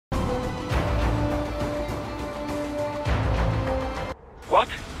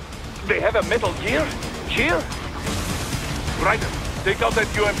They have a metal gear? Here? Ryder, take out that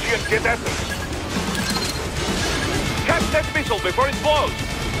UMG and get at them. Catch that missile before it blows.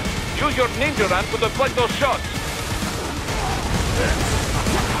 Use your ninja run to deflect those shots.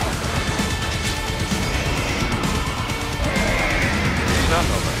 Not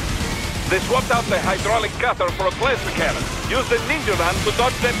over. They swapped out the hydraulic cutter for a plasma cannon. Use the ninja run to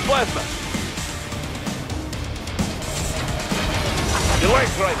dodge that plasma. Delay,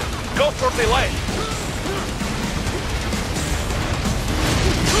 Ryder. Go for delay.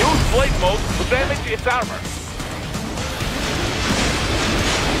 Use blade mode to damage its armor.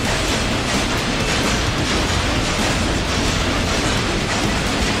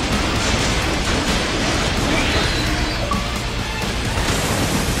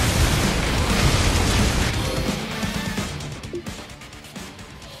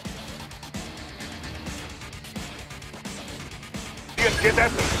 Get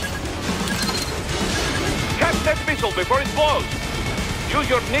at them. Catch that missile before it blows. Use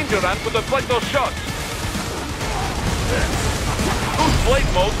your ninja run to deflect those shots. Use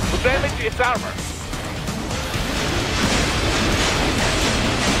blade mode to damage its armor.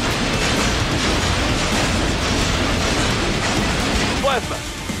 Plasma.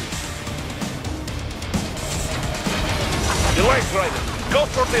 Delay, Ryder. Go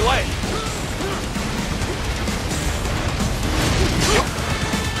for delay.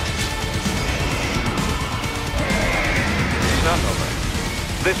 Not over.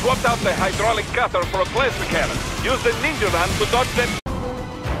 They swapped out the hydraulic cutter for a plasma cannon. Use the ninja run to dodge them.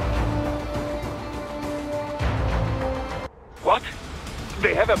 What?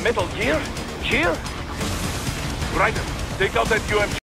 They have a metal gear? Here? Ryder, take out that UMG.